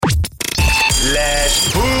Let's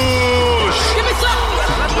push. Give me some.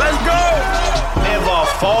 Let's go. Never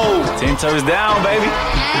fold. 10 toes down, baby.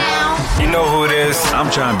 You know who it is. I'm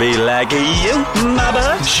trying to be like you, my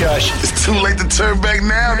bud. Shush. It's too late to turn back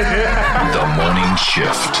now. The Morning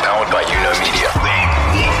Shift. Powered by Media.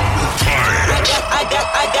 I got.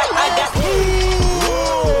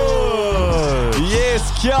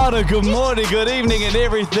 Yes, kia ora, good morning, good evening, and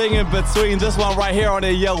everything in between. This one right here on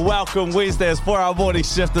the Welcome Wednesdays for our morning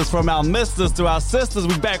shifters, from our misters to our sisters.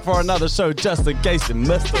 We back for another show just in case you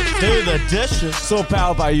missed us. Do the dishes. So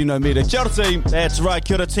powered by Media. Kia ora, team. That's right,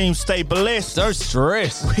 Kia ora team, stay blessed. Don't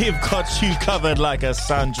stress. We've got you covered like a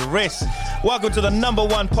sundress. Welcome to the number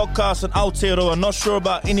one podcast in Aotearoa. Not sure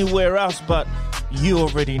about anywhere else, but you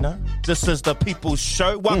already know. This is the People's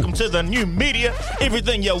Show. Welcome to the new media.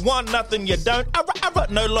 Everything you want, nothing you don't.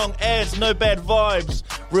 No long ads, no bad vibes.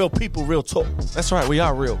 Real people, real talk. That's right, we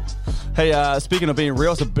are real. Hey, speaking of being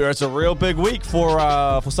real, it's a real big week for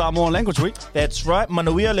Samoan Language Week. That's right.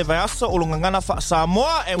 Manuia le vaiasa o longangana fa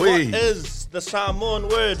Samoa. And what is the Samoan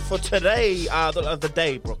word for today? The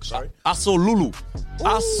day, Brooke, sorry. Asolulu.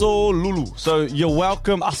 Asolulu. So you're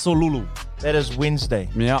welcome, Asolulu. That is Wednesday.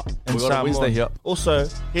 Yeah, we got a Wednesday here. Also,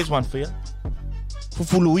 here's one for you.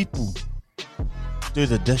 Fufuluipu. Do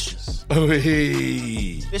the dishes.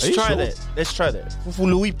 Let's try that.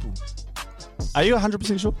 Fufuluipu. Are you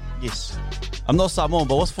 100% sure? Yes. I'm not Samoan,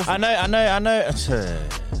 but what's fufu? I know.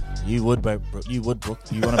 You would, Brooke. You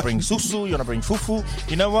want to bring susu, you want to bring fufu.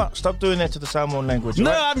 You know what? Stop doing that to the Samoan language. No,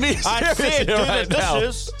 right? I said do right the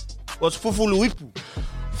dishes. What's fufuluipu?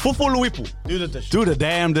 Fufuluipu. Do the dishes. Do the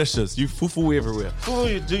damn dishes. You fufu everywhere. Fufu,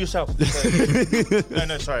 you do yourself.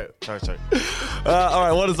 No, sorry. All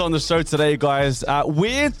right, what is on the show today, guys?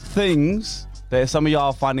 Weird things that some of y'all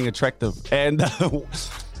are finding attractive. And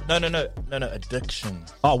No, addiction.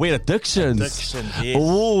 Oh, weird addictions. Addiction, yes.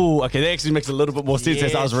 Ooh, okay, that actually makes a little bit more sense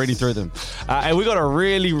as I was reading through them. And we got a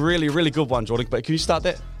really, really, really good one, Jordan. But can you start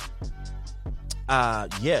that?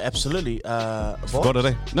 Yeah, absolutely. Got it,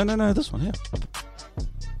 eh? No, this one, yeah.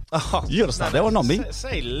 Oh, you gotta start that one, not me.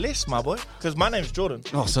 Say less, my boy, because my name's Jordan.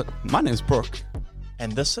 Oh, so my name's Brooke.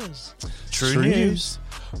 And this is True News.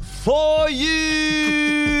 For you!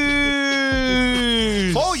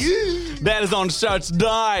 For you! That is on the show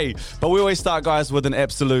today. But we always start, guys, with an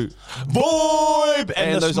absolute vibe.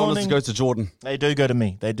 And those honours go to Jordan. They do go to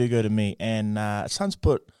me. And Son's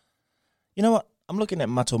put, you know what? I'm looking at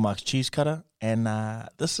Mato Mark's cheese cutter, and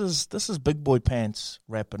this is Big Boy Pants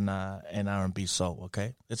rapping and R&B soul.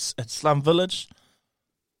 Okay, it's Slum Village,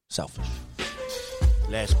 Selfish.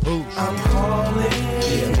 Let's push. I'm calling,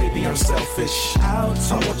 yeah, maybe I'm selfish. I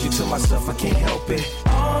want you to myself, I can't help it.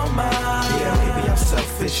 All mine, yeah, maybe I'm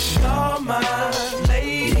selfish. All mine,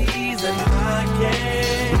 ladies, and I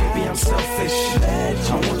can't. Maybe I'm selfish.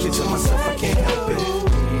 I want you to myself, I can't help it.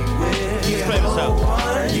 Play this out.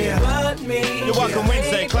 You're welcome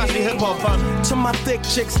Wednesday, classy hip hop fun. To my thick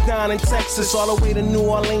chicks down in Texas, all the way to New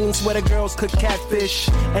Orleans, where the girls cook catfish.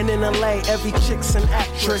 And in LA, every chick's an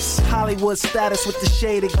actress. Hollywood status with the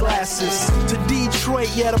shaded glasses. To Detroit,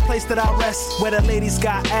 yeah, the place that I rest, where the ladies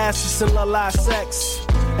got asses and la sex.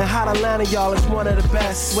 And hot Atlanta, y'all, is one of the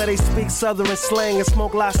best, where they speak southern slang and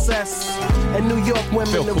smoke la cess. And New York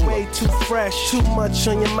women are way too fresh. Too much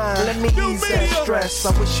on your mind, let me ease that stress.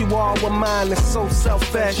 I wish you all were mine, it's so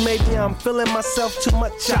selfish. Maybe I'm feeling myself too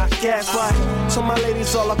much, I guess. But to my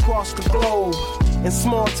ladies all across the globe, in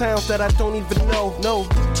small towns that I don't even know. No,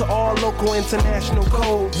 to all local international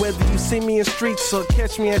code. Whether you see me in streets or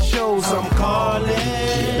catch me at shows, I'm calling.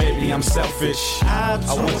 Maybe I'm selfish. I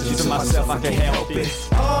want you to myself, I can't help it.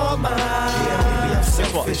 All mine, yeah, maybe I'm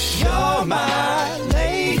selfish. You're my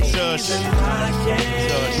lady. Shush.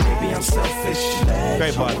 Maybe I'm selfish.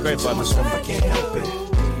 Great vibe. Myself, I can't help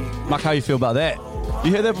it. Mark, how you feel about that?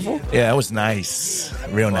 You heard that before? Yeah, that was nice.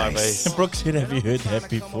 Real nice. Brooke said, have you heard that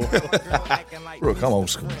before? Brooke, I'm old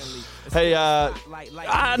school. Hey,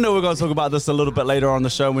 I know we're going to talk about this a little bit later on the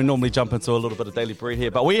show. We normally jump into a little bit of daily bread here,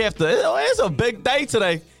 but we have to. It's a big day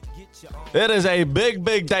today. It is a big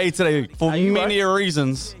day today for many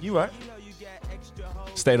reasons. You right?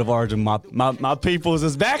 State of Origin, my peoples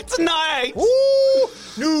is back tonight. Woo!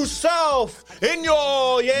 New South in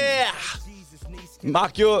your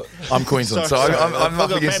Mark, I'm Queensland, so I'm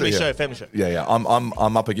up against family it here. Family show. Yeah. I'm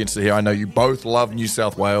up against it here. I know you both love New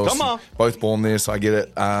South Wales. Come on. Both born there, so I get it.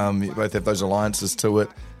 You both have those alliances to it.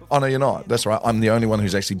 Oh, no, you're not. That's right. I'm the only one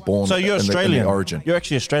who's actually born So you're in Australian. the origin. You're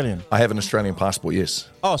actually Australian. I have an Australian passport, yes.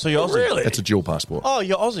 Oh, so you're Aussie. Really? It's a dual passport. Oh,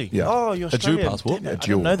 you're Aussie. Yeah. Oh, you're A dual Australian. passport? Damn it, A I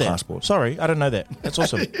dual didn't know that. passport. Sorry, I didn't know that. That's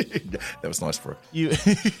awesome. That was nice for it. You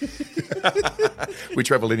We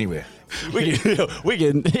travel anywhere. We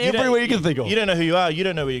can everywhere you can think of. You don't know who you are. You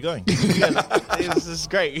don't know where you're going. This is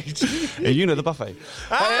great. And you know the buffet.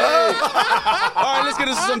 All right, let's get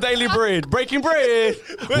into some daily bread. Breaking bread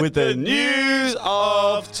with the news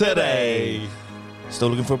of today. Still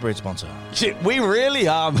looking for a bread sponsor. Shit, we really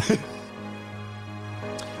are.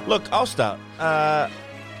 Look, I'll start.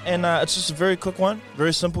 And it's just a very quick one,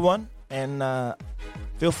 very simple one. And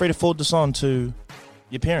feel free to forward this on to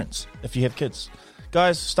your parents if you have kids.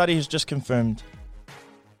 Guys, study has just confirmed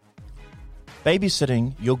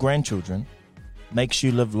babysitting your grandchildren makes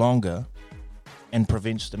you live longer and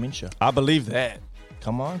prevents dementia. I believe that.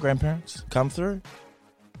 Come on, grandparents, come through.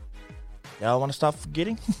 Y'all want to stop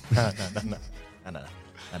forgetting? No.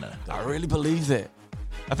 I really believe that.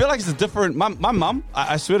 I feel like it's a different. My mum,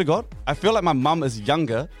 I swear to God, I feel like my mum is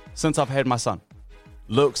younger since I've had my son.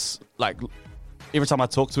 Looks like every time I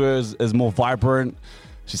talk to her is more vibrant.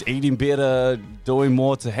 She's eating better, doing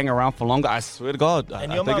more to hang around for longer. I swear to God, I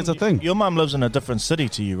think it's a thing. Your mum lives in a different city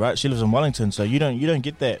to you, right? She lives in Wellington, so you don't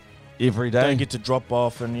get that Every day. Don't get to drop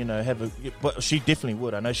off and have a. But she definitely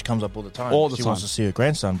would. I know she comes up all the time. All the she time. wants to see her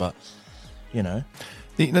grandson, but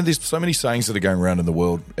There's so many sayings that are going around in the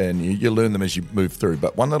world, and you learn them as you move through.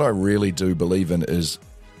 But one that I really do believe in is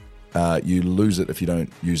you lose it if you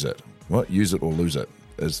don't use it. What? Use it or lose it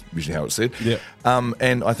is usually how it's said. Yeah.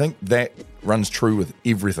 And I think that runs true with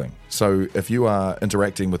everything. So if you are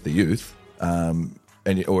interacting with the youth,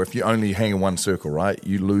 or if you only hang in one circle, right,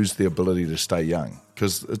 you lose the ability to stay young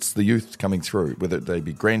because it's the youth coming through, whether they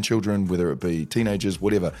be grandchildren, whether it be teenagers,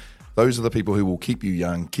 whatever. Those are the people who will keep you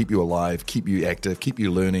young, keep you alive, keep you active, keep you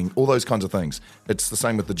learning, all those kinds of things. It's the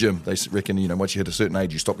same with the gym. They reckon, once you hit a certain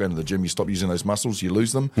age, you stop going to the gym, you stop using those muscles, you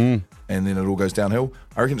lose them, and then it all goes downhill.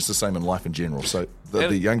 I reckon it's the same in life in general. So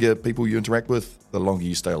the younger people you interact with, the longer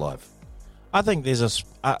you stay alive. I think there's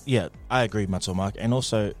I agree, Matzo Mark, and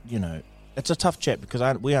also it's a tough chat because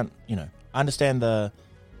I understand the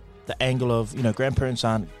angle of grandparents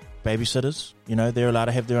aren't babysitters, they're allowed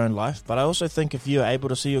to have their own life. But I also think if you're able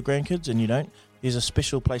to see your grandkids and you don't, there's a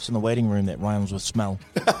special place in the waiting room that rhymes with smell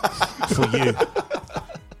for you.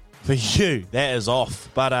 For you, that is off.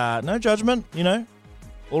 But no judgment,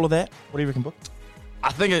 all of that. What do you reckon, Book?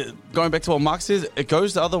 I think going back to what Mark says, it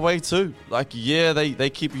goes the other way too. Like, yeah, they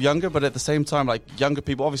keep you younger, but at the same time, like younger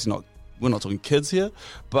people, obviously we're not talking kids here,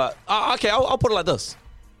 but okay, I'll put it like this.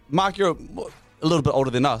 Mark, you're a little bit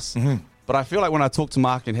older than us. Mm-hmm. But I feel like when I talk to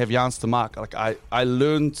Mark and have yarns to Mark, like I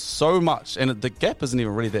learned so much, and the gap isn't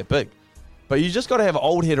even really that big. But you just got to have an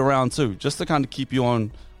old head around too, just to kind of keep you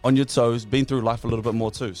on your toes, been through life a little bit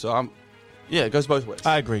more too. So it goes both ways.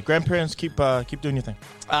 I agree. Grandparents, keep doing your thing.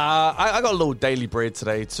 I got a little daily bread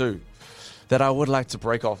today too, that I would like to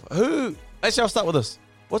break off. Actually, I'll start with this.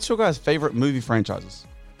 What's your guys' favorite movie franchises?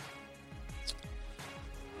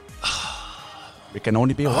 It can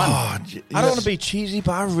only be one. I don't want to be cheesy,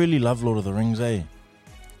 but I really love Lord of the Rings, eh?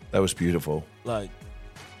 That was beautiful. Like,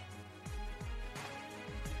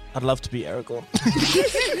 I'd love to be Aragorn.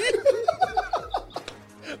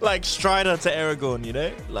 Like Strider to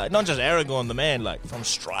Aragorn, Like, not just Aragorn the man, like from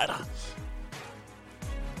Strider.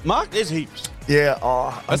 Mark, there's heaps. Yeah.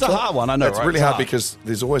 That's a hard one, I know, It's right? really It's hard hard. because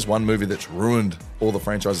there's always one movie that's ruined all the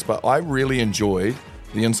franchises. But I really enjoyed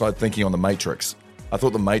the inside thinking on The Matrix. I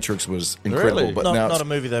thought The Matrix was incredible. Really? But Not, now not a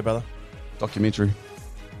movie though, brother. Documentary.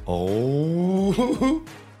 Oh.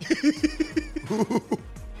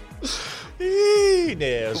 Yeah,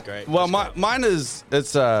 it was great. Well, mine is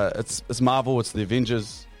it's Marvel. It's the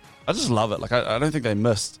Avengers. I just love it. Like I don't think they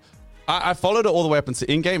missed. I followed it all the way up into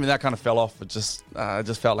Endgame, and that kind of fell off. It just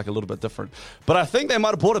felt like a little bit different. But I think they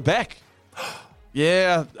might have brought it back.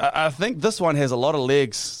 Yeah, I think this one has a lot of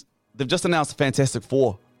legs. They've just announced Fantastic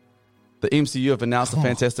Four. The MCU have announced the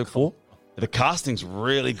Fantastic Four. The casting's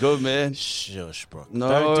really good, man. Shush, bro.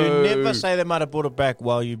 No. Don't never say they might have brought it back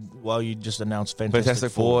while you just announced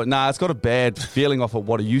Fantastic Four. Nah, it's got a bad feeling off of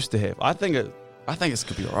what it used to have. I think it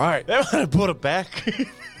could be all right. They might have brought it back.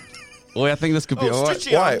 I think this could be all right.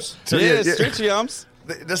 stretchy arms. So, Yeah, stretchy arms.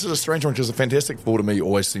 This is a strange one because the Fantastic Four to me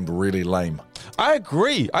always seemed really lame. I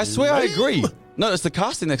agree. I swear I agree. No, it's the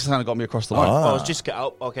casting that kind of got me across the line. Oh, it's just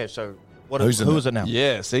okay. So who is it now?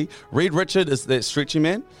 Yeah, see? Reed Richards is that stretchy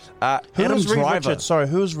man. Adam Who's Reed Driver. Richards? Sorry,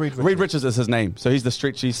 who's Reed Richards? Reed Richards is his name. So he's the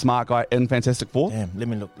stretchy, smart guy in Fantastic Four. Damn, let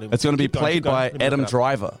me look. It's going to be played by Adam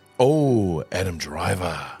Driver. Oh, Adam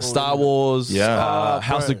Driver. Star Wars, Yeah.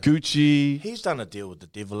 House of Gucci. He's done a deal with the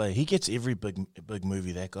devil, eh? He gets every big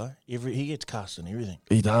movie, that guy. He gets cast in everything.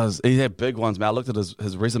 He does. He's had big ones, man. I looked at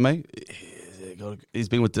his resume. He's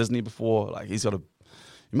been with Disney before. Like, he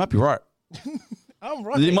might be right. I'm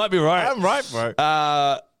right. You might be right. I'm right,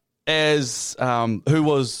 bro. As who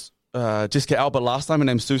was Jessica Alba last time? Her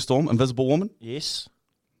name's Sue Storm, Invisible Woman. Yes.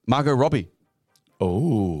 Margot Robbie.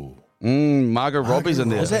 Oh. Margot Robbie's in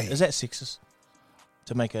there. Is that sexist?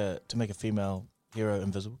 To make a female hero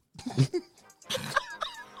invisible?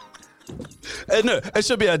 No, it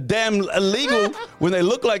should be a damn illegal when they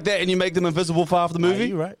look like that and you make them invisible for half the movie.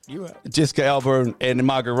 You're right. Jessica Alba and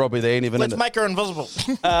Margot Robbie, they ain't even Let's in it. make her invisible.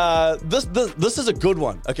 This is a good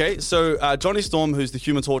one, okay? So Johnny Storm, who's the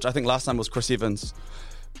Human Torch, I think last time was Chris Evans.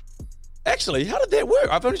 Actually, how did that work?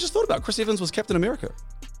 I've only just thought about it. Chris Evans was Captain America,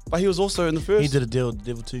 but he was also in the first. He did a deal with the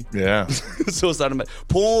devil too. Yeah. Suicide.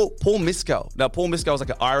 Paul Mescal. Now, Paul Mescal is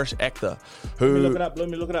like an Irish actor who... Let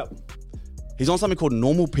me look it up. He's on something called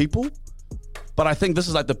Normal People, but I think this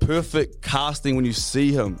is like the perfect casting when you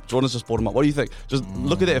see him. Jordan's just brought him up. What do you think? Just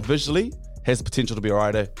look at that visually. Has the potential to be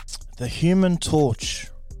alright, eh? The Human Torch.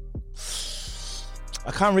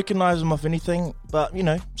 I can't recognize him off anything, but, you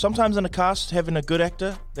know, sometimes in a cast, having a good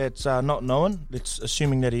actor that's not known, it's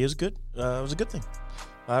assuming that he is good, was a good thing.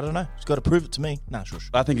 I don't know. He's got to prove it to me. Nah, sure.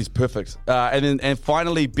 I think he's perfect. And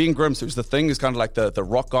finally, Ben Grimm, who's the Thing, is kind of like the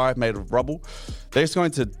rock guy made of rubble. They're just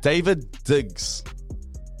going to David Diggs.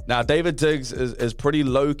 Now, David Diggs is pretty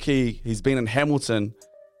low-key. He's been in Hamilton.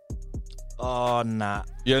 Oh, nah.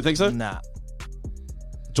 You don't think so? Nah.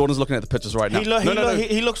 Jordan's looking at the pictures right now.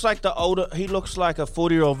 He looks like the older. He looks like a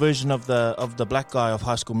 40-year-old version of the black guy of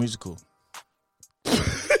High School Musical. He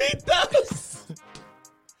does.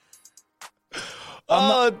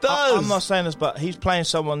 It does. I'm not saying this, but he's playing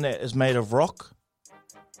someone that is made of rock.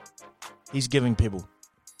 He's giving people,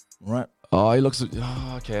 right? Oh, he looks...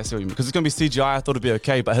 Oh, okay, I see what you mean. Because it's going to be CGI, I thought it'd be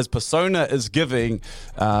okay, but his persona is giving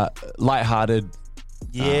lighthearted...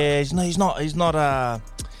 Yeah, he's not...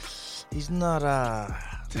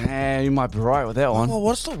 Damn, you might be right with that one. Oh,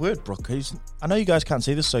 what's the word, Brooke? I know you guys can't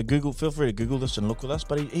see this, so feel free to Google this and look with us,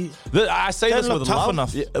 but I say this with tough love.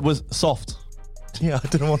 enough. Yeah, it was soft. Yeah, I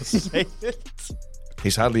didn't want to say it.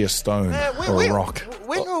 He's hardly a stone or a rock.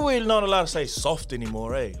 When were we not allowed to say soft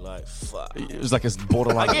anymore, eh? Like, fuck. It was like a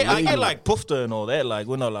borderline. I get like poofta and all that. Like,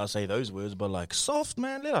 we're not allowed to say those words, but like soft,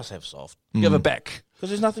 man, let us have soft. Give it back. Because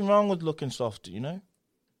there's nothing wrong with looking soft, you know?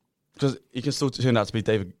 Because you can still turn out to be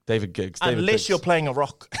David Giggs. Unless you're playing a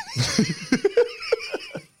rock.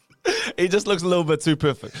 He just looks a little bit too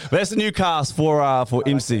perfect. But that's the new cast for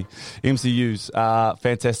MCU's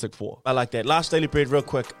Fantastic Four. I like that. Last Daily Bread, real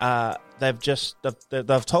quick. They've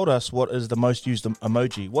told us what is the most used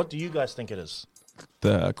emoji. What do you guys think it is?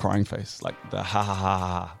 The crying face, like the ha ha ha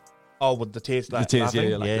ha. Oh, with the tears, like the tears,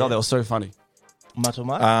 laughing? yeah. Oh, that was so funny.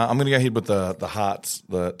 Matomai? I'm going to go ahead with the hearts,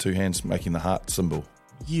 the two hands making the heart symbol.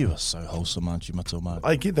 You are so wholesome, aren't you, Matomai?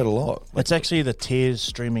 I get that a lot. It's actually the tears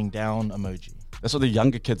streaming down emoji. That's what the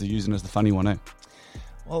younger kids are using as the funny one, eh?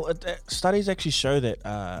 Well, studies actually show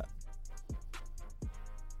that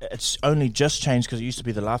it's only just changed because it used to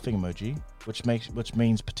be the laughing emoji, which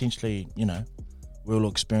means potentially, you know, we're all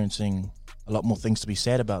experiencing a lot more things to be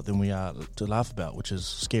sad about than we are to laugh about, which is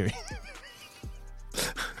scary.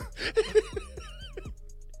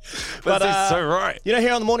 But so right. You know,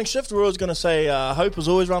 here on the morning shift, we're always going to say hope is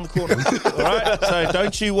always around the corner. All right? So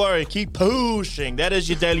don't you worry. Keep pushing. That is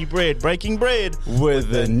your daily bread. Breaking bread With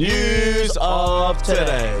the news of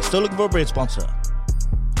today. Still looking for a bread sponsor.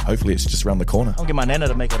 Hopefully it's just around the corner. I'll get my nana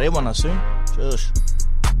to make a rewana soon. Shush.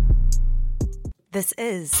 This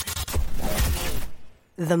is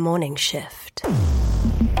the morning shift.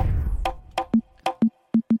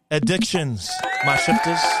 Addictions, my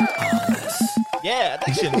shifters. Yeah,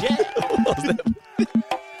 addictions, yeah.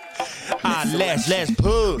 Let's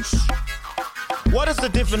push. What is the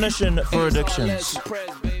definition for addictions?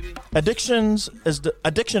 Addiction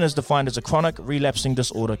is defined as a chronic relapsing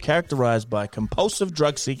disorder characterized by compulsive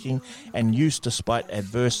drug seeking and use despite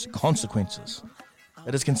adverse consequences.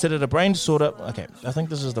 It is considered a brain disorder. Okay, I think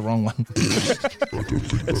this is the wrong one.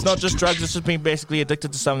 It's not just drugs, it's just being basically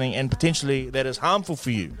addicted to something and potentially that is harmful for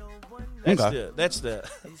you. And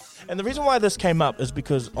the reason why this came up is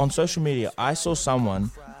because on social media, I saw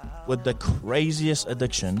someone with the craziest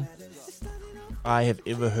addiction I have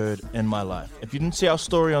ever heard in my life. If you didn't see our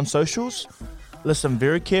story on socials, listen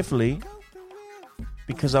very carefully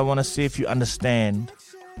because I want to see if you understand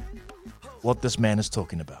what this man is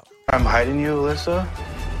talking about. I'm hiding you, Alyssa,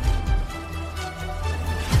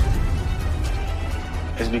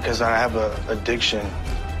 is because I have an addiction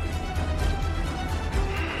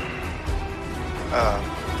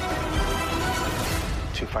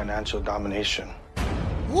To financial domination.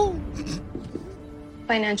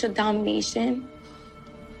 Financial domination?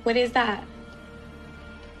 What is that?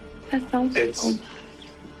 That sounds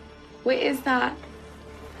What is that?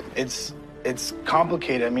 It's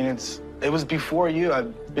complicated. I mean, it was before you.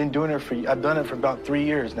 I've done it for about 3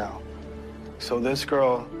 years now. So this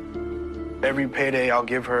girl, every payday, I'll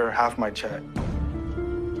give her half my check.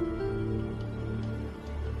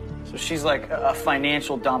 So she's like a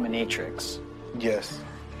financial dominatrix. Yes.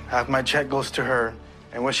 Half my check goes to her.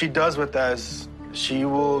 And what she does with that is she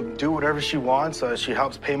will do whatever she wants. She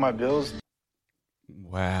helps pay my bills.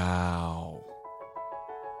 Wow.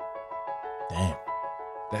 Damn.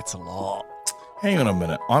 That's a lot. Hang on a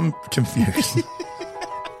minute. I'm confused.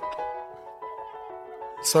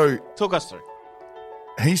 So, talk us through.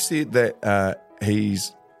 He said that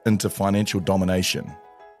he's into financial domination,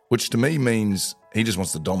 which to me means he just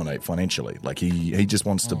wants to dominate financially. Like he just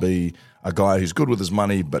wants to be a guy who's good with his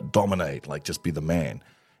money, but dominate, like just be the man.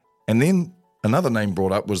 And then another name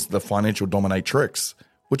brought up was the financial dominatrix,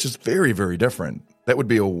 which is very, very different. That would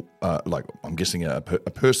be like, I'm guessing a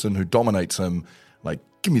person who dominates him, like,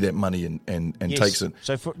 give me that money and yes. takes it.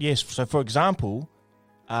 So for example,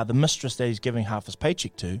 the mistress that he's giving half his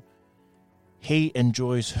paycheck to, he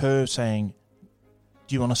enjoys her saying,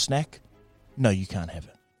 do you want a snack? No, you can't have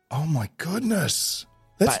it. Oh my goodness.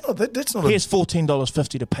 That's not here's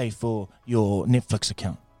 $14.50 to pay for your Netflix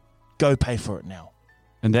account. Go pay for it now.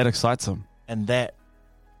 And that excites him. And that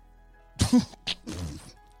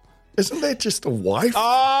isn't that just a wife?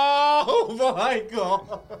 Oh my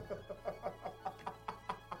God.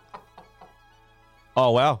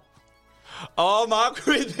 Oh wow. Oh my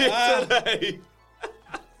goodness today.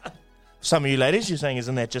 Some of you ladies, you're saying,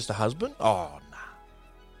 isn't that just a husband? Oh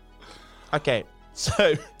nah. Okay,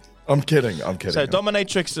 so I'm kidding. So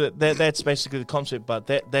dominatrix, that's basically the concept, but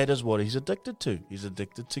that is what he's addicted to. He's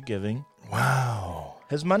addicted to giving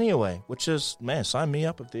his money away, which is, man, sign me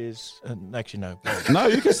up if there's actually no. No,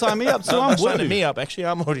 you can sign me up too. I'm signing me up. Actually,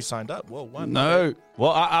 I'm already signed up. Whoa, one. No.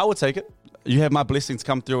 Well, I would take it. You have my blessings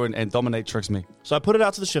come through and dominatrix me. So I put it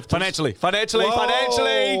out to the shifters. Financially.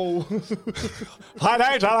 Whoa.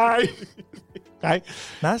 Financially. Okay.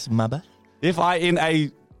 Nice, mother.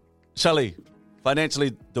 F-I-N-A, Shelly.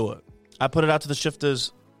 Financially do it. I put it out to the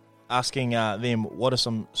shifters, asking them what are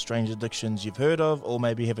some strange addictions you've heard of or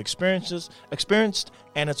maybe have experienced,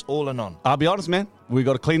 and it's all and on. I'll be honest, man. We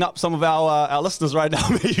got to clean up some of our listeners right now.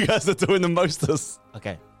 You guys are doing the mostest.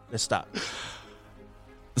 Okay, let's start.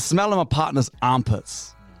 The smell of my partner's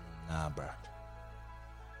armpits. Nah, bro.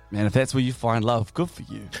 Man, if that's where you find love, good for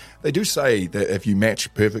you. They do say that if you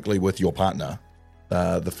match perfectly with your partner,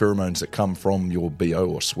 the pheromones that come from your BO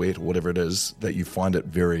or sweat or whatever it is, that you find it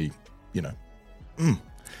very, I don't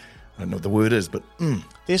know what the word is, but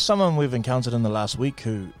There's someone we've encountered in the last week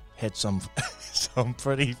who had some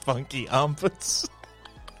pretty funky armpits.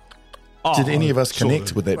 Did any of us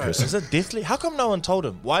connect with that person? Is it deathly? How come no one told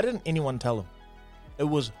him? Why didn't anyone tell him? It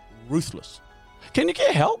was ruthless. Can you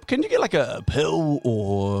get help? Can you get like a pill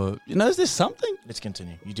or, is there something? Let's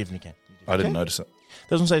continue. You definitely can. I didn't notice it.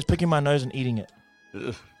 Doesn't say it's picking my nose and eating it.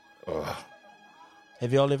 Ugh.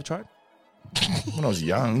 Have you all ever tried? When I was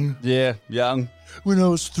young. Yeah, young. When I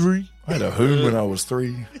was 3. I had a hoon when I was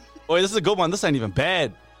 3. Boy, this is a good one. This ain't even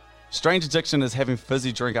bad. Strange addiction is having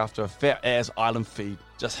fizzy drink after a fat-ass island feed.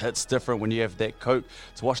 Just hits different when you have that Coke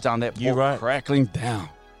to wash down that pork crackling down.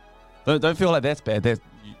 Don't feel like that's bad.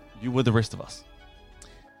 You with the rest of us.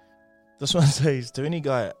 This one says, to any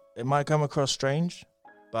guy, it might come across strange,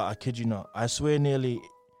 but I kid you not. I swear nearly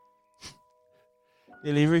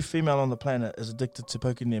every female on the planet is addicted to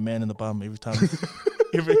poking their man in the bum every time,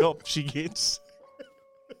 every help she gets.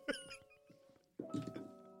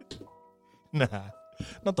 Nah,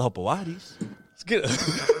 not the Hopawaitis. Let's get it.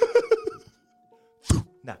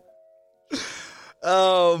 Nah.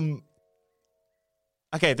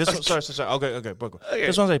 Okay, this one. Sorry. I'll go. Okay.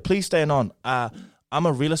 This one says, please stay on. I'm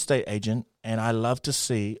a real estate agent, and I love to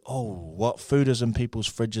see what food is in people's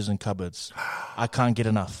fridges and cupboards. I can't get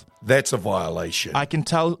enough. That's a violation. I can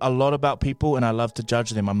tell a lot about people, and I love to judge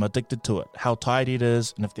them. I'm addicted to it. How tidy it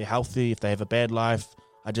is, and if they're healthy, if they have a bad life.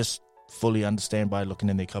 I just fully understand by looking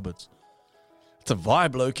in their cupboards. It's a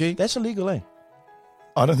vibe, Loki. That's illegal, eh?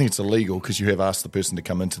 I don't think it's illegal because you have asked the person to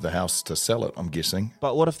come into the house to sell it, I'm guessing.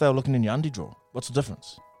 But what if they were looking in your undie drawer? What's the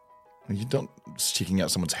difference? You don't checking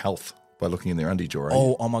out someone's health by looking in their undie drawer.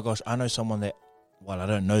 Oh my gosh. I know someone that, I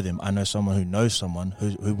don't know them. I know someone who knows someone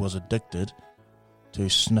who was addicted to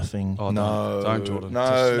sniffing. Oh, no. Don't, Jordan. No.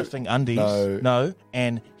 To sniffing undies. No.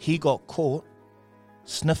 And he got caught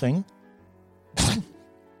sniffing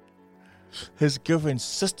his girlfriend's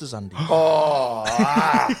sister's undie. Oh,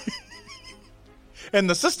 And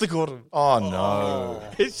the sister called him. oh no.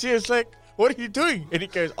 And she was like, what are you doing? And he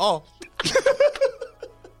goes, oh.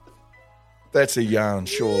 That's a yarn,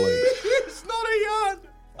 surely. It's not a yarn.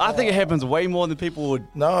 I think it happens way more than people would.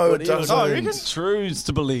 No, would it doesn't. Oh, you can choose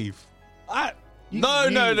to believe. No,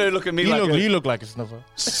 look at me You look like a sniffer.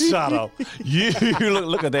 Shut up. You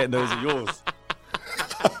look at that nose of yours.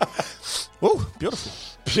 Oh, beautiful.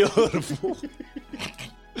 Beautiful.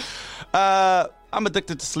 I'm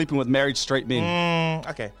addicted to sleeping with married straight men.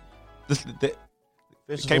 Okay. That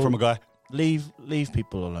First of came all, from a guy. Leave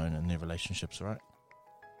people alone in their relationships, all right?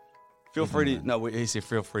 Feel free to. No, he said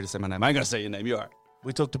feel free to say my name. I ain't gonna say your name. You all right?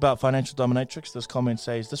 We talked about financial dominatrix. This comment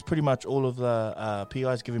says, this pretty much all of the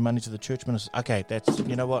PIs giving money to the church ministers. Okay, that's,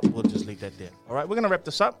 you know what? We'll just leave that there. All right, we're going to wrap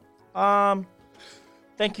this up.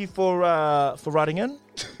 Thank you for writing in.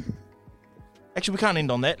 Actually, we can't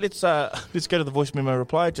end on that. Let's go to the voice memo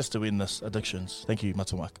reply just to end this addictions. Thank you,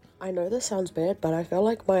 Matamak. I know this sounds bad, but I feel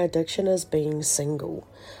like my addiction is being single.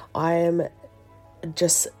 I am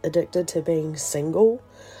just addicted to being single.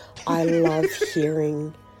 I love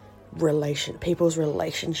hearing people's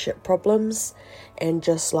relationship problems and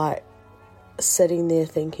just like sitting there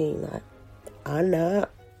thinking like, I know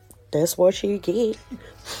that's what you get.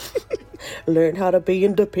 Learn how to be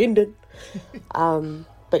independent.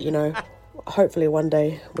 But you know, hopefully one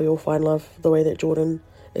day we all find love the way that Jordan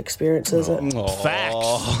experiences it.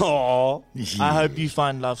 Facts. I hope you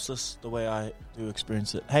find love, sis, the way I do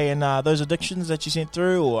experience it. Hey, and those addictions that you sent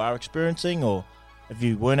through or are experiencing, or if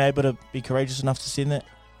you weren't able to be courageous enough to send that,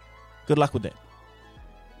 good luck with that.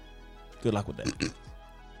 Good luck with that. Do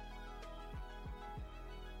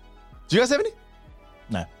you guys have any?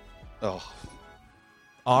 No. Oh,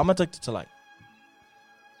 I'm addicted to like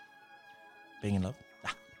being in love.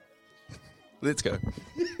 let's go.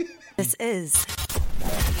 This is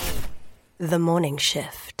The Morning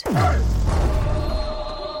Shift.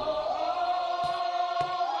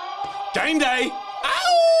 Game day.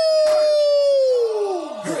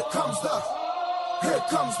 Here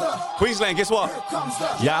comes the Queensland, guess what?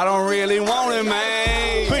 Y'all don't really want it,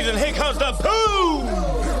 man. Queensland, here comes the boom!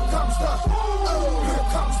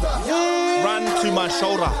 Run to my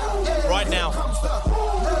shoulder right now.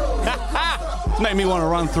 Made me want to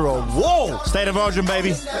run through a wall. State of origin, baby.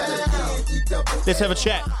 Let's have a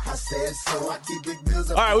chat.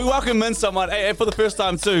 All right, we welcome in someone hey, for the first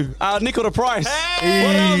time too. Nico the Price. Hey!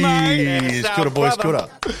 What up, mate? It's good, boys. Good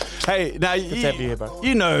up. Hey, now Good to have you here, bro.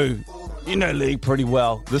 you know league pretty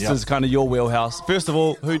well. This is kind of your wheelhouse. First of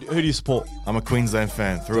all, who do you support? I'm a Queensland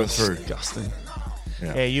fan through and through. Disgusting.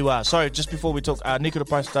 Yeah, you are. Sorry, just before we talk, Nico the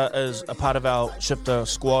Price is a part of our shifter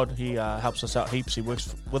squad. He helps us out heaps. He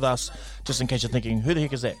works with us. Just in case you're thinking, who the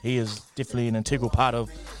heck is that? He is definitely an integral part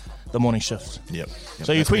of the morning shift. Yep.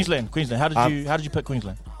 So you're Queensland. How did you pick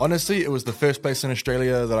Queensland? Honestly, it was the first place in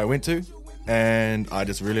Australia that I went to, and I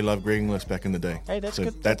just really loved Greg Inglis back in the day. Hey, that's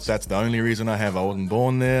good. That's the only reason I have. I wasn't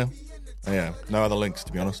born there. Yeah, no other links,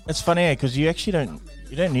 to be honest. It's funny because you actually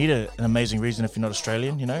don't need an amazing reason if you're not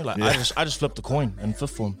Australian. You know, like I just flipped a coin in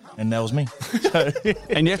fifth form, and that was me. So,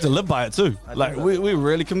 and you have to live by it too. Like we're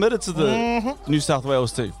really committed to the New South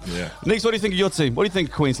Wales too. Yeah. Nix, what do you think of your team? What do you think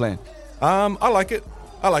of Queensland? I like it.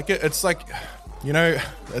 It's like, you know,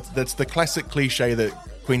 that's the classic cliche that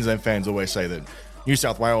Queensland fans always say, that New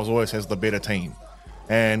South Wales always has the better team.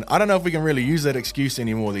 And I don't know if we can really use that excuse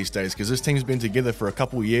anymore these days, because this team's been together for a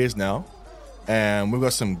couple of years now, and we've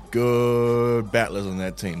got some good battlers on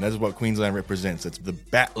that team. That's what Queensland represents. It's the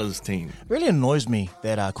battlers team. it really annoys me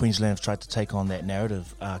that Queensland have tried to take on that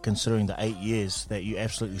narrative, considering the 8 years that you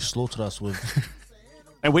absolutely slaughtered us with.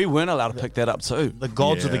 And we weren't allowed to pick that up too. The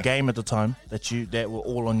gods of the game at the time that were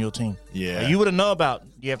all on your team. Yeah. You wouldn't know about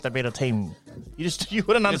you have to beat a team. You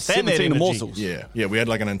wouldn't understand that 17 energy. immortals. Yeah, we had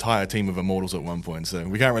like an entire team of immortals at one point, so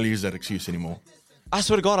we can't really use that excuse anymore. I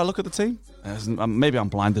swear to God, I look at the team. Maybe I'm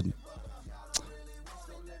blinded.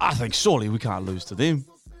 I think surely we can't lose to them.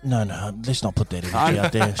 No, let's not put that energy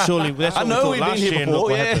out there. Surely that's what I know we we've thought been last year here and look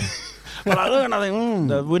before, what yeah. happened. But I look and I think,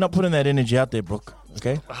 No, we're not putting that energy out there, Brooke.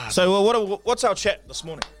 Okay. So what's our chat this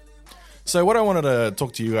morning? So what I wanted to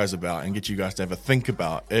talk to you guys about and get you guys to have a think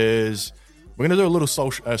about is we're going to do a little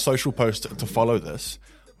social post to follow this.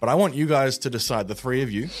 But I want you guys to decide, the three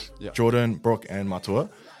of you, Jordan, Brooke, and Matua,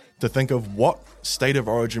 to think of what state of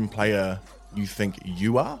origin player you think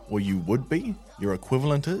you are or you would be, your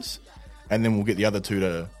equivalent is. And then we'll get the other two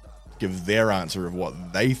to give their answer of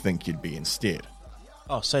what they think you'd be instead.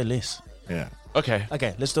 Oh, say less. Yeah. Okay,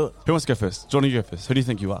 let's do it. Who wants to go first? Johnny, you go first. Who do you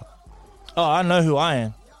think you are? Oh, I know who I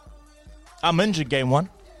am. I'm injured game one.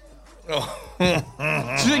 Do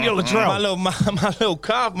you think you're Latrell? My little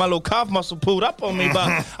calf muscle pulled up on me,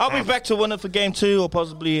 but I'll be back to win it for game 2 or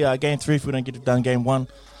possibly game 3 if we don't get it done game 1.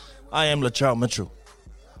 I am Latrell Mitchell.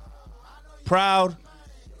 Proud,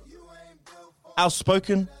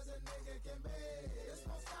 outspoken,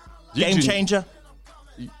 game changer.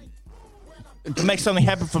 Make something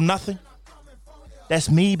happen from nothing. That's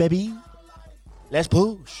me, baby. Let's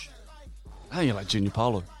push. I think you're like Junior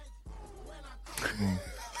Paulo.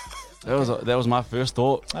 That was my first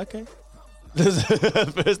thought. Okay.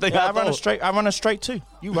 First thing I run a straight too.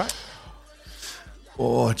 You right?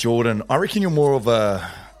 Oh, Jordan, I reckon you're more of a,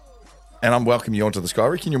 and I'm welcoming you onto this guy. I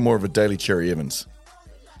reckon you're more of a Daily Cherry Evans.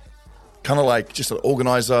 Kind of like just an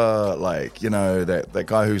organizer, like, you know, that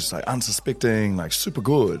guy who's like unsuspecting, like super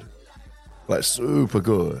good. Like super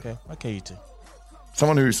good. Okay, you too.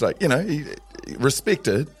 Someone who's like, you know, he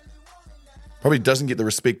respected, probably doesn't get the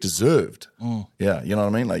respect deserved. Yeah, you know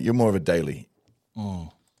what I mean? Like, you're more of a Daily.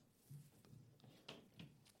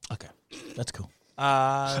 Okay, that's cool.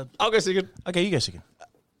 I'll go second. Okay, you go second.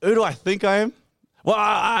 Who do I think I am? Well,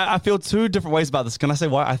 I feel two different ways about this. Can I say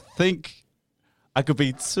why? I think I could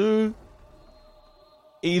be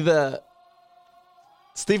either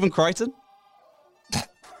Stephen Crichton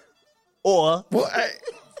or...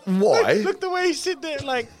 Why? Look the way he sit there,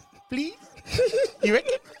 like, please? You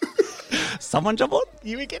reckon? Someone jump on?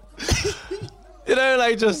 You reckon? You know,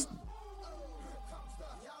 like just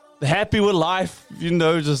happy with life, you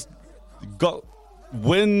know, just got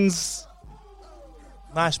wins.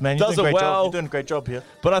 Nice, man. You're Does doing it a great well. job. You're doing a great job here.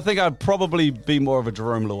 But I think I'd probably be more of a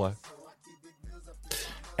Jerome Luai.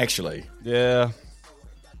 Actually. Yeah.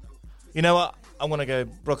 You know what? I'm going to go,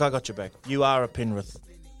 Brooke, I got your back. You are a Penrith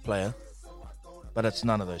player, but it's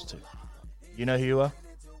none of those two. You know who you are?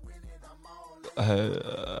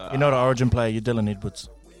 You're not an Origin player. You're Dylan Edwards.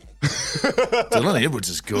 Dylan Edwards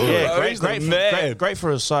is good. Yeah, great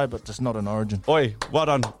for his side, but just not an Origin. Oi, well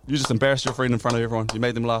done. You just embarrassed your friend in front of everyone. You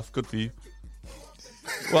made them laugh. Good for you.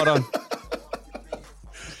 Well done.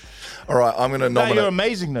 All right, I'm going to nominate... No, you're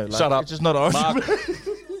amazing, though. Like, Shut up. It's just not an Origin player.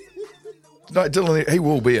 No, Dylan, he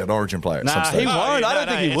will be an Origin player at some stage. He won't. I don't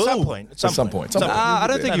think he will. At some point. At some point. I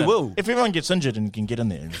don't think he will. If everyone gets injured and can get in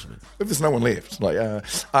there. If there's no one left. Like,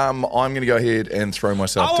 I'm going to go ahead and throw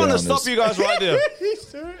myself down. I want to stop you guys right there.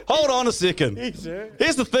 Hold on a second.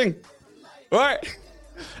 Here's the thing. All right?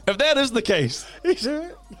 If that is the case,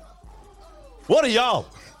 what are y'all?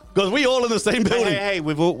 Because we all in the same building. Hey,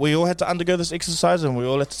 we all had to undergo this exercise and we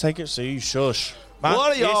all had to take it, so you shush. Man,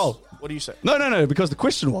 what are y'all? What do you say? No, because the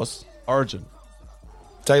question was Origin.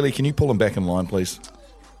 Daly, can you pull him back in line, please?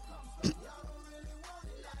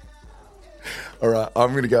 All right,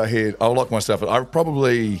 I'm going to go ahead. I'll lock myself in. I'm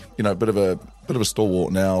probably, a bit of a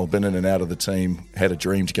stalwart now. Been in and out of the team. Had a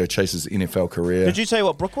dream to go chase his NFL career. Did you say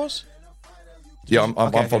what Brooke was? Yeah, I'm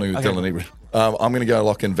following with Dylan Edwards. I'm going to go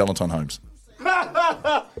lock in Valentine Holmes.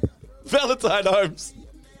 Valentine Holmes.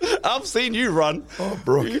 I've seen you run. Oh,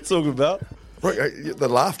 Brooke. What are you talking about? Brooke, the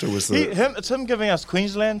laughter was the... It's him giving us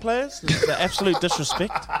Queensland players. It's the absolute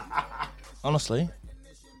disrespect. Honestly.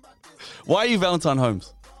 Why are you Valentine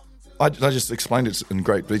Holmes? I just explained it in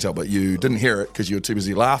great detail, but you didn't hear it because you were too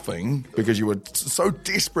busy laughing because you were so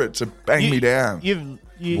desperate to bang me down. You've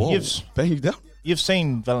bang you down? You've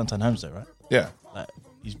seen Valentine Holmes though, right? Yeah. Like,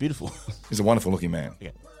 he's beautiful. He's a wonderful looking man.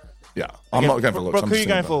 Okay. Yeah. I'm not going for looks. Brooke, who are you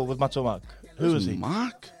going for with Matua Mark? Who is he?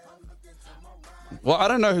 Mark? Well, I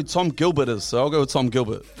don't know who Tom Gilbert is, so I'll go with Tom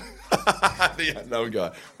Gilbert. Yeah, no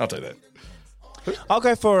guy. I'll take that. I'll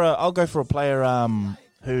go for a player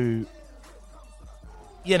who,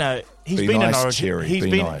 he's Be been nice, in Origin. Cherry.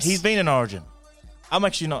 He's been in Origin. I'm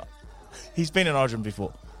actually not. He's been in Origin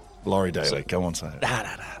before. Laurie Daly, go on, say it.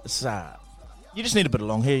 It's, you just need a bit of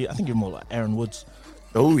long hair. I think you're more like Aaron Woods.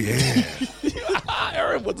 Oh, yeah.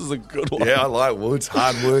 Aaron Woods is a good one. Yeah, I like Woods.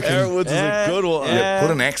 Hard working. Aaron Woods is a good one. Yeah,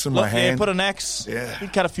 put an axe in my hand. Yeah, put an axe. Yeah.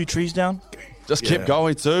 He'd cut a few trees down. Just keep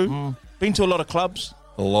going too. Been to a lot of clubs.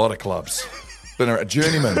 A lot of clubs. Been a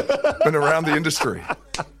journeyman. Been around the industry.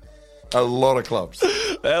 A lot of clubs.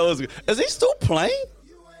 That was good. Is he still playing?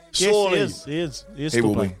 Surely. Yes, he is. He is He still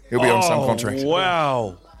will playing. be. He'll be on some contract.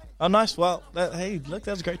 Wow. Oh, nice. Well, look, that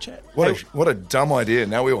was a great chat. What a dumb idea.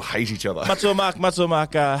 Now we all hate each other. Matua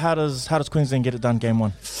Mark, how does Queensland get it done game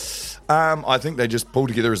 1? I think they just pulled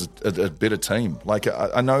together as a better team. Like,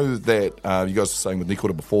 I know that you guys were saying with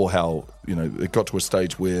Nicola before how, it got to a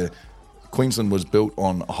stage where Queensland was built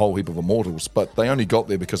on a whole heap of immortals, but they only got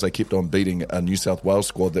there because they kept on beating a New South Wales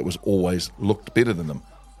squad that was always looked better than them.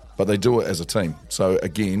 But they do it as a team. So,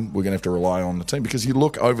 again, we're going to have to rely on the team because you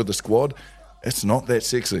look over the squad, it's not that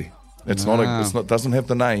sexy. It's not. Doesn't have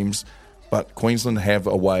the names. but Queensland have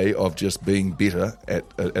a way of just being better at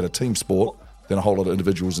a team sport than a whole lot of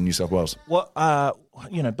individuals in New South Wales.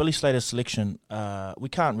 Billy Slater's selection, we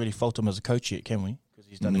can't really fault him as a coach yet, can we? Because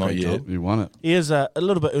he's done a great job. You won it. He is a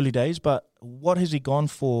little bit early days, but what has he gone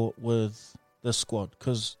for with this squad?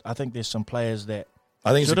 Because I think there's some players that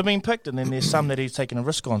should have been picked, and then there's some that he's taken a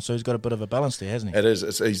risk on, so he's got a bit of a balance there, hasn't he? It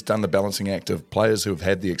is. He's done the balancing act of players who have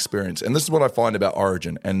had the experience. And this is what I find about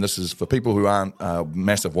Origin, and this is for people who aren't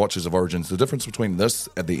massive watchers of Origins, the difference between this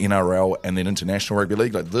at the NRL and then International Rugby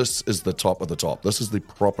League, like this is the top of the top. This is the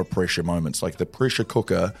proper pressure moments, like the pressure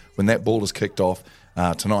cooker. When that ball is kicked off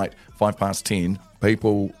tonight, 10:05,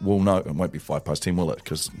 people will know. It won't be 10:05, will it?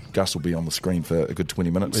 Because Gus will be on the screen for a good 20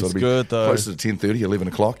 minutes. It's so it'll be good, though. Closer to 10:30, 11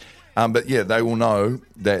 o'clock. But yeah, they will know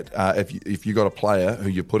that if you got a player who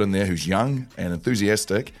you put in there who's young and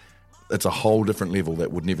enthusiastic, it's a whole different level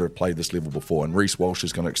that would never have played this level before. And Reece Walsh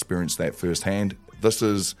is going to experience that firsthand. This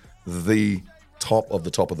is the top of the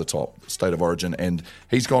top of the top, State of Origin. And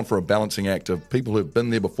he's gone for a balancing act of people who've been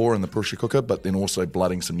there before in the pressure cooker, but then also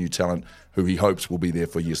blooding some new talent who he hopes will be there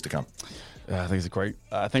for years to come. I think it's great.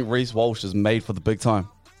 I think Reece Walsh is made for the big time.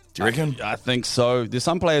 Do you reckon? I think so. There's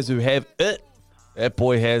some players who have it. That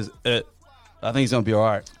boy has it. I think he's going to be all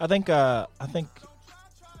right. I think. What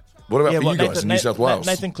about for you guys in New South Wales?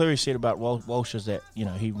 Nathan Cleary said about Walsh is that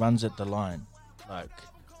he runs at the line, like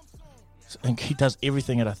I think he does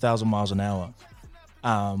everything at 1,000 miles an hour,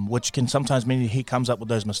 which can sometimes mean he comes up with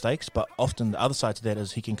those mistakes. But often the other side to that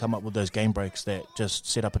is he can come up with those game breaks that just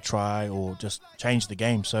set up a try or just change the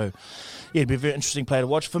game. So yeah, it'd be a very interesting player to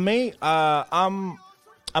watch. For me,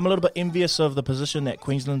 I'm a little bit envious of the position that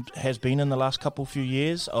Queensland has been in the last few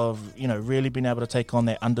years of, really being able to take on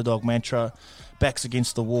that underdog mantra, backs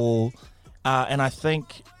against the wall. And I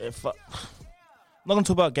think I'm not going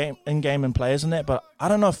to talk about in-game and players and that, but I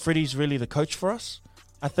don't know if Freddie's really the coach for us.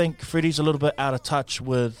 I think Freddie's a little bit out of touch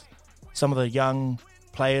with some of the young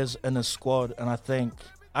players in his squad, and I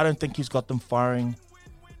don't think he's got them firing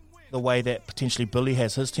the way that potentially Billy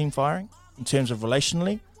has his team firing in terms of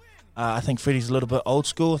relationally. I think Freddie's a little bit old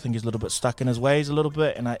school. I think he's a little bit stuck in his ways a little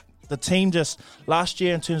bit. And the team just, last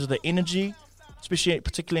year in terms of the energy,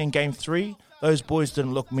 particularly in Game 3, those boys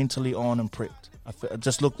didn't look mentally on and prepped. It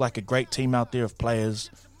just looked like a great team out there of players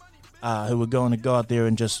who were going to go out there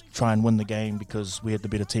and just try and win the game because we had the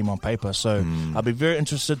better team on paper. So I'll be very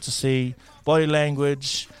interested to see body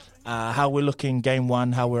language, how we're looking Game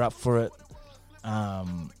 1, how we're up for it.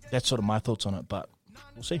 That's sort of my thoughts on it, but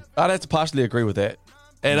we'll see. I'd have to partially agree with that.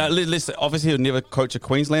 And listen, obviously he'll never coach at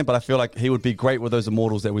Queensland, but I feel like he would be great with those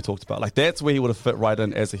immortals that we talked about. Like that's where he would have fit right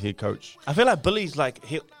in as a head coach. I feel like Billy's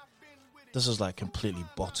this is like completely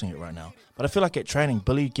botching it right now, but I feel like at training,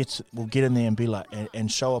 Billy will get in there and be like,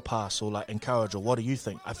 and show a pass or like encourage, or what do you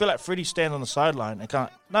think? I feel like Freddie stand on the sideline and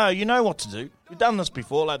no, you know what to do. You've done this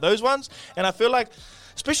before, like those ones. And I feel like,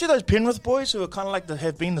 especially those Penrith boys who are kind of like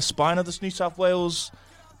have been the spine of this New South Wales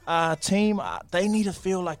team, they need to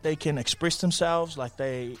feel like they can express themselves, like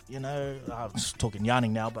they, I'm just talking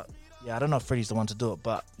yarning now, but yeah, I don't know if Freddie's the one to do it,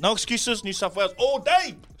 but no excuses, New South Wales all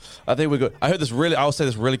day. I think we're good. I heard this I'll say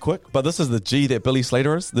this really quick, but this is the G that Billy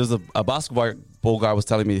Slater is. There's a basketball guy was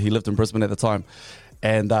telling me he lived in Brisbane at the time,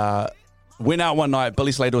 and went out one night,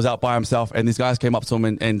 Billy Slater was out by himself, and these guys came up to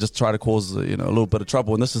him and just tried to cause a little bit of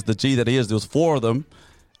trouble, and this is the G that he is. There was 4 of them,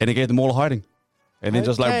 and he gave them all a hiding. And then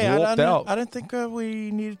just walked out. I don't think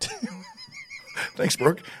we needed to. Thanks,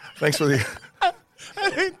 Brooke. Thanks for the. I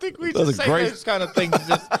don't think we just say those kind of things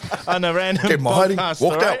just on a random podcast.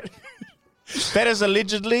 Walked out. That is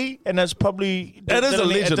allegedly, and it's probably. That is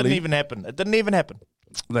allegedly. It didn't even happen.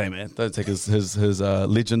 Hey, man, don't take his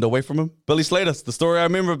legend away from him. Billy Slater, the story I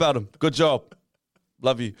remember about him. Good job.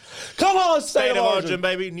 Love you. Come on, State of Origin,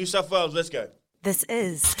 baby. New South Wales, let's go. This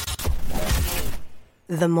is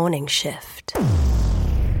The Morning Shift.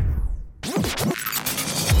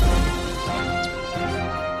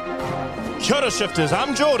 Kia ora, Shifters.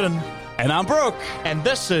 I'm Jordan. And I'm Brooke. And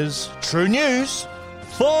this is True News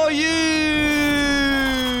for you.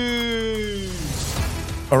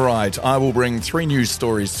 All right, I will bring 3 news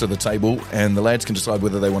stories to the table, and the lads can decide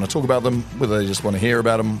whether they want to talk about them, whether they just want to hear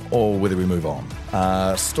about them, or whether we move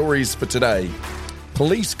on. Stories for today.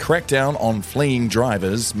 Police crackdown on fleeing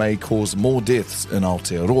drivers may cause more deaths in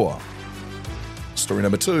Aotearoa. Story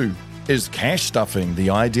number 2. Is cash stuffing the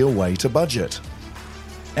ideal way to budget?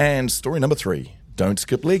 And story number 3. Don't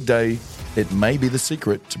skip leg day. It may be the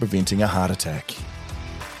secret to preventing a heart attack.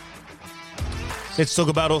 Let's talk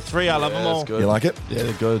about all 3. I love them all. Good. You like it? Yeah,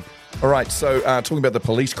 they're good. All right, so talking about the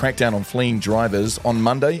police crackdown on fleeing drivers. On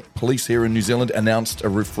Monday, police here in New Zealand announced a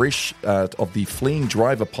refresh of the fleeing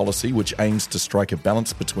driver policy, which aims to strike a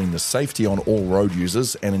balance between the safety on all road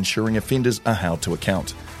users and ensuring offenders are held to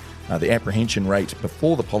account. The apprehension rate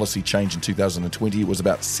before the policy change in 2020 was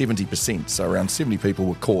about 70%, so around 70 people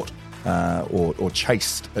were caught or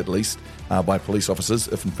chased, at least, by police officers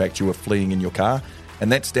if, in fact, you were fleeing in your car,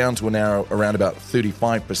 and that's down to now around about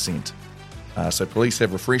 35%. So police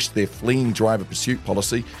have refreshed their fleeing driver pursuit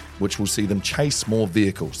policy, which will see them chase more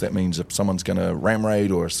vehicles. That means if someone's going to ram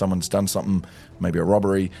raid or if someone's done something, maybe a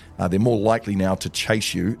robbery, they're more likely now to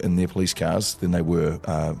chase you in their police cars than they were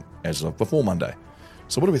as of before Monday.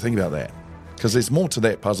 So what do we think about that? Because there's more to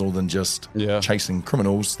that puzzle than just chasing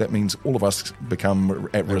criminals. That means all of us become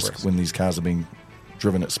at risk when these cars are being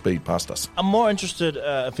driven at speed past us. I'm more interested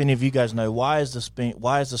if any of you guys know why is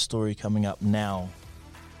the story coming up now?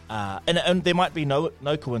 And there might be no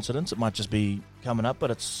coincidence. It might just be coming up,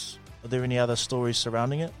 but are there any other stories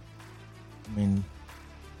surrounding it? I mean,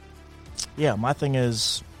 yeah, my thing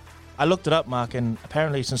is, I looked it up, Mark, and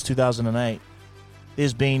apparently since 2008,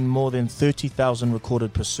 there's been more than 30,000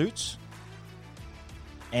 recorded pursuits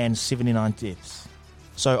and 79 deaths.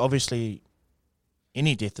 So obviously,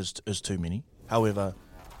 any death is too many. However,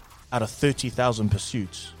 out of 30,000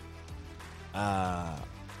 pursuits,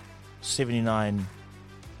 79...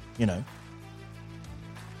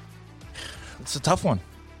 it's a tough one.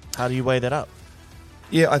 How do you weigh that up?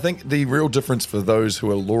 Yeah, I think the real difference for those who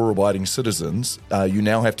are law-abiding citizens, you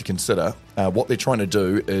now have to consider what they're trying to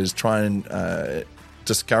do is try and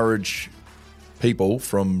discourage people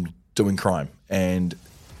from doing crime. And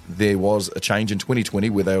there was a change in 2020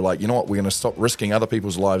 where they were like, you know what, we're going to stop risking other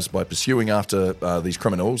people's lives by pursuing after these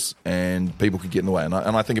criminals, and people could get in the way. And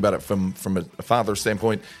I think about it from a father's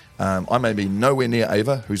standpoint. I may be nowhere near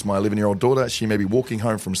Ava, who's my 11-year-old daughter. She may be walking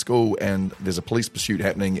home from school and there's a police pursuit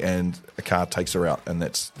happening and a car takes her out. And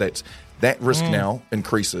that risk now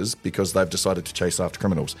increases because they've decided to chase after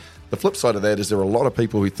criminals. The flip side of that is there are a lot of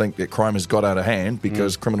people who think that crime has got out of hand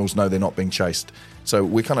because criminals know they're not being chased. So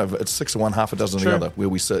we're it's 6 of one, half a dozen of the other where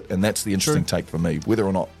we sit. And that's the interesting take for me, whether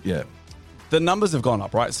or not, The numbers have gone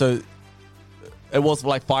up, right? So it was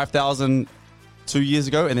like 5,000 2 years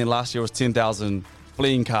ago, and then last year was 10,000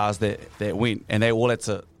 fleeing cars that went, and they all had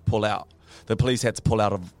to pull out. The police had to pull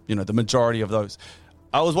out of, the majority of those.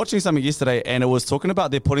 I was watching something yesterday, and it was talking about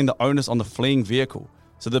they're putting the onus on the fleeing vehicle.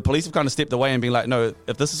 So the police have kind of stepped away and been like, no,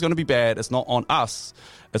 if this is going to be bad, it's not on us.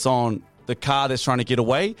 It's on the car that's trying to get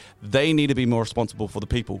away. They need to be more responsible for the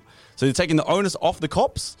people. So they're taking the onus off the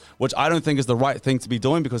cops, which I don't think is the right thing to be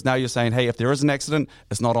doing, because now you're saying, hey, if there is an accident,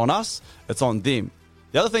 it's not on us, it's on them.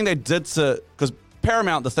 The other thing they did because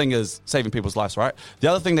paramount, the thing is saving people's lives, right? The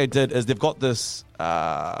other thing they did is they've got this,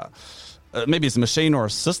 maybe it's a machine or a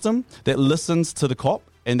system that listens to the cop,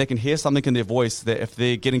 and they can hear something in their voice that if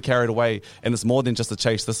they're getting carried away and it's more than just a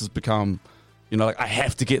chase, this has become, like I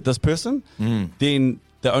have to get this person, then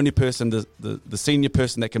the only person, the senior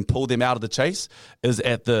person that can pull them out of the chase is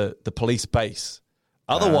at the police base.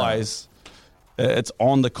 Otherwise, it's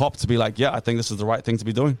on the cop to be like, yeah, I think this is the right thing to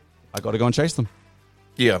be doing. I got to go and chase them.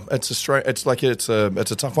 Yeah, it's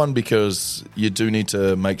a tough one, because you do need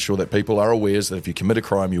to make sure that people are aware that if you commit a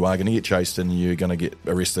crime, you are going to get chased and you're going to get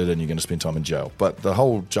arrested and you're going to spend time in jail. But the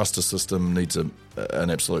whole justice system needs an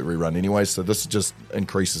absolute rerun anyway, so this just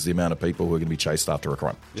increases the amount of people who are going to be chased after a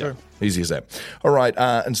crime. Sure. Easy as that. All right,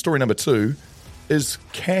 and story number 2. Is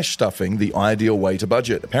cash stuffing the ideal way to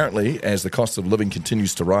budget? Apparently, as the cost of living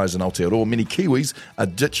continues to rise in Aotearoa, many Kiwis are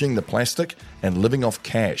ditching the plastic and living off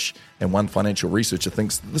cash. And one financial researcher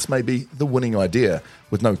thinks this may be the winning idea.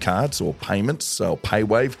 With no cards or payments or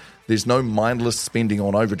paywave, there's no mindless spending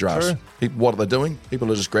on overdrafts. What are they doing?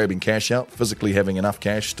 People are just grabbing cash out, physically having enough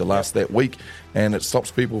cash to last that week, and it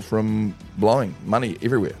stops people from blowing money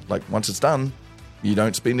everywhere. Like, once it's done, you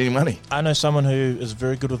don't spend any money. I know someone who is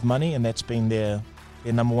very good with money, and that's been their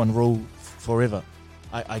number one rule forever.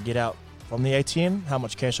 I get out from the ATM how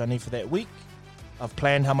much cash I need for that week. I've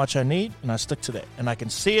planned how much I need, and I stick to that. And I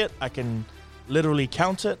can see it. I can literally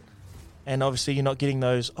count it. And obviously you're not getting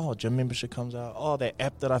those, gym membership comes out. that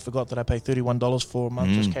app that I forgot that I paid $31 for a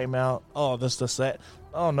month just came out. This, that.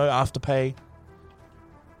 No, Afterpay.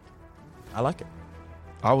 I like it.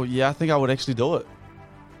 I think I would actually do it.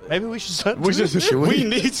 Maybe we should start we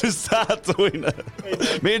need to start doing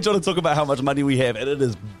it. Me and John talk about how much money we have, and it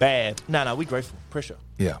is bad. No, we're grateful. Pressure.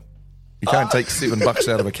 Yeah. You can't take $7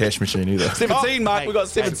 out of a cash machine either. 17, Mark. We got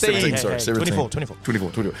 17. 24.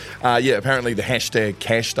 Yeah, apparently the hashtag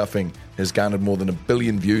cash stuffing has garnered more than 1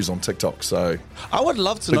 billion views on TikTok. So I would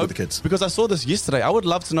love to know, with the kids. because I saw this yesterday. I would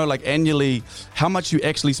love to know, like, annually, how much you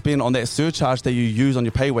actually spend on that surcharge that you use on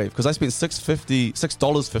your PayWave. Because I spent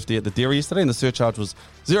 $6.50 at the dairy yesterday, and the surcharge was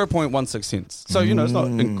 0.16 cents. So, you know, it's not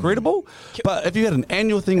incredible. But if you had an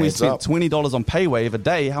annual thing where you spent $20 on PayWave a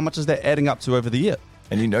day, how much is that adding up to over the year?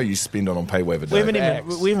 And you know you spend it on PayWave a day.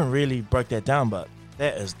 We haven't really broke that down, but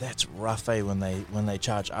that's rough, when they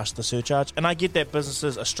charge us the surcharge. And I get that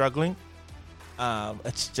businesses are struggling.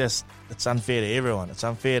 It's unfair to everyone. It's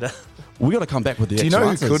unfair to. We got to come back with the. Do you know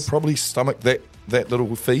who could probably stomach that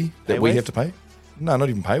little fee that we have to pay? No, not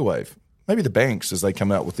even PayWave. Maybe the banks, as they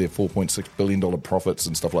come out with their $4.6 billion profits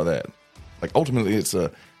and stuff like that. Like, ultimately, it's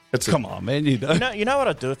a. Come on, man. You know what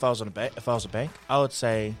I'd do if I was a bank? I would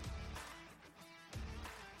say.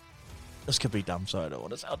 This could be dumb, so I don't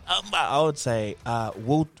want to sound dumb. But I would say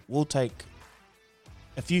we'll take,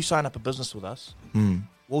 if you sign up a business with us,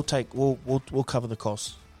 we'll cover the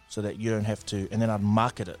costs so that you don't have to, and then I'd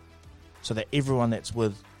market it so that everyone that's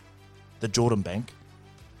with the Jordan Bank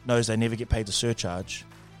knows they never get paid the surcharge,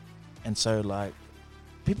 and so like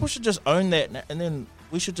people should just own that, and then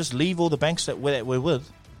we should just leave all the banks that we're with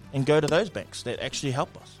and go to those banks that actually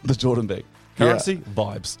help us. The Jordan Bank. Currency,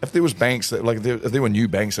 vibes. If there was banks that, like, if there were new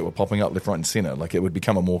banks that were popping up left, right, and centre, like, it would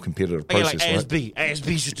become a more competitive process. Like ASB, right?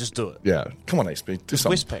 ASB should just do it. Yeah, come on, ASB, do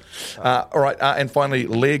something. Westpac. All right, and finally,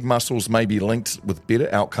 leg muscles may be linked with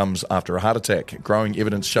better outcomes after a heart attack. Growing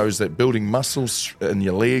evidence shows that building muscles in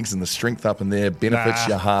your legs and the strength up in there benefits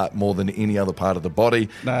your heart more than any other part of the body.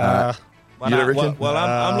 You don't reckon? Well,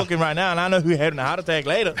 I'm looking right now, and I know who had a heart attack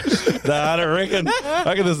later. I don't reckon. I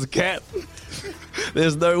reckon this is a cat.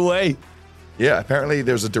 There's no way. Yeah, apparently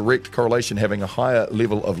there's a direct correlation. Having a higher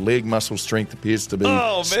level of leg muscle strength appears to be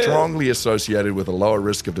strongly associated with a lower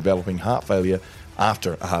risk of developing heart failure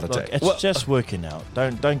after a heart attack. Look, it's just working out.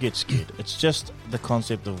 Don't get scared. It's just the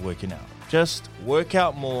concept of working out. Just work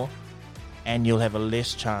out more, and you'll have a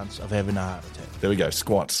less chance of having a heart attack. There we go.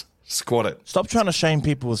 Squats. Squat it. Stop trying to shame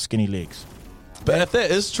people with skinny legs. But if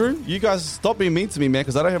that is true, you guys stop being mean to me, man,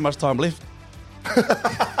 because I don't have much time left.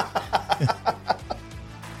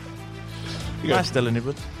 Nice, Dylan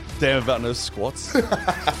Edwards. Damn about no squats.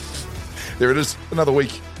 There it is. Another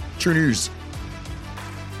week. True News.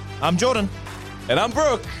 I'm Jordan. And I'm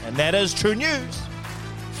Brooke. And that is True News.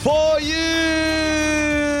 For you.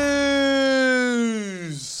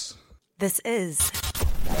 This is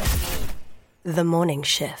The Morning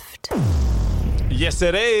Shift. Yes,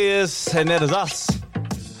 it is. And that is us.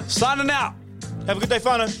 Signing out. Have a good day,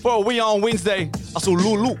 Fano. Well, we on Wednesday.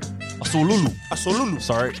 Asululu.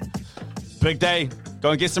 Sorry. Big day. Go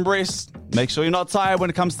and get some rest. Make sure you're not tired when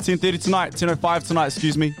it comes to 10:30 tonight. 10:05 tonight,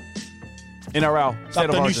 excuse me. NRL. State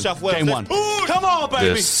of New Origin. South Wales. Game 1. Come on,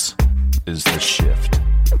 baby. This is The Shift.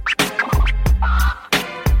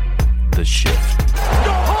 The Shift.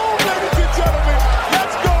 Go home, ladies and gentlemen.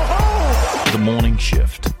 Let's go home. The Morning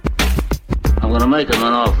Shift. I'm going to make him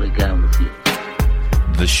an offer again with you.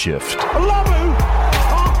 The Shift. I love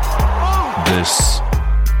you. This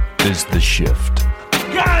is The Shift.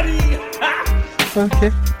 Got it.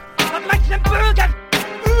 Okay.